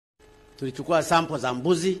Tulichukua sample za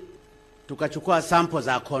mbuzi, tukachukua sample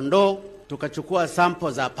za kondoo, tukachukua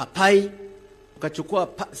sample za papai, tukachukua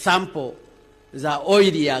sample za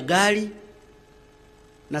oili ya gari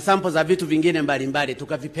na sample za vitu vingine mbalimbali,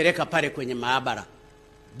 tukavipeleka pale kwenye maabara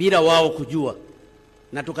bila wao kujua,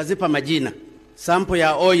 na tukazipa majina. Sample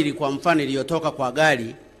ya oili kwa mfano iliyotoka kwa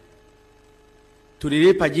gari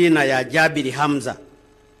tulilipa jina ya Jabiri Hamza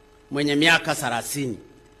mwenye miaka 30,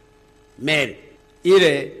 male.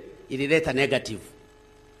 Ile ilileta negative.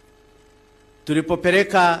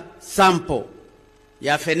 Tulipopeleka sample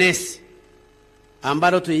ya fenesi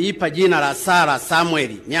ambalo tuliipa jina la Sara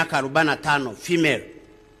Samuel miaka 45, female,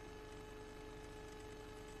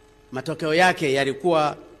 matokeo yake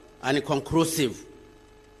yalikuwa unconclusive.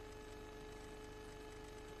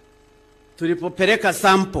 Tulipopeleka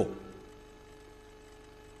sample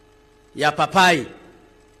ya papai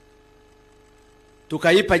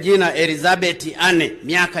tukaipa jina Elizabeth Anne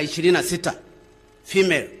miaka 26,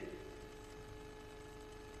 female,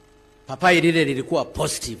 papai lile lilikuwa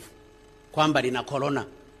positive kwamba lina corona.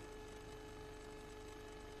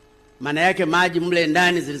 Maana yake maji mle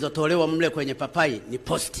ndani zilizotolewa mle kwenye papai ni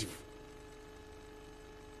positive.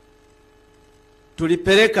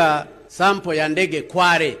 Tulipeleka sample ya ndege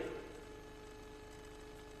Kware,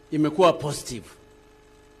 imekuwa positive.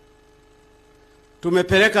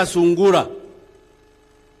 Tumepeleka sungura,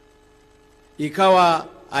 ikawa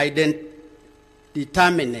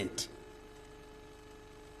determinant.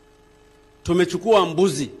 Tumechukua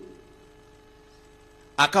mbuzi,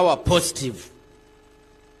 akawa positive.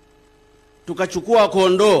 Tukachukua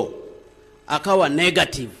kondoo, akawa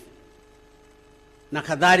negative, na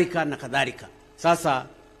kadhalika na kadhalika. Sasa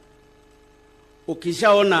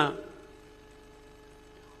ukishaona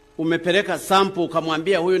umepeleka sample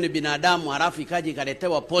ukamwambia huyu ni binadamu, halafu ikaji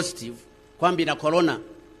ikaletewa positive kwamba ina corona,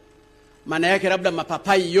 maana yake labda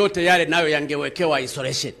mapapai yote yale nayo yangewekewa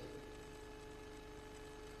isolation.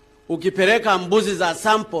 Ukipeleka mbuzi za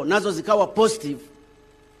sample nazo zikawa positive,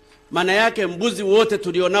 maana yake mbuzi wote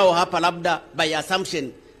tulionao hapa labda by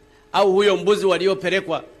assumption, au huyo mbuzi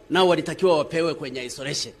waliopelekwa nao walitakiwa wapewe kwenye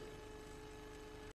isolation.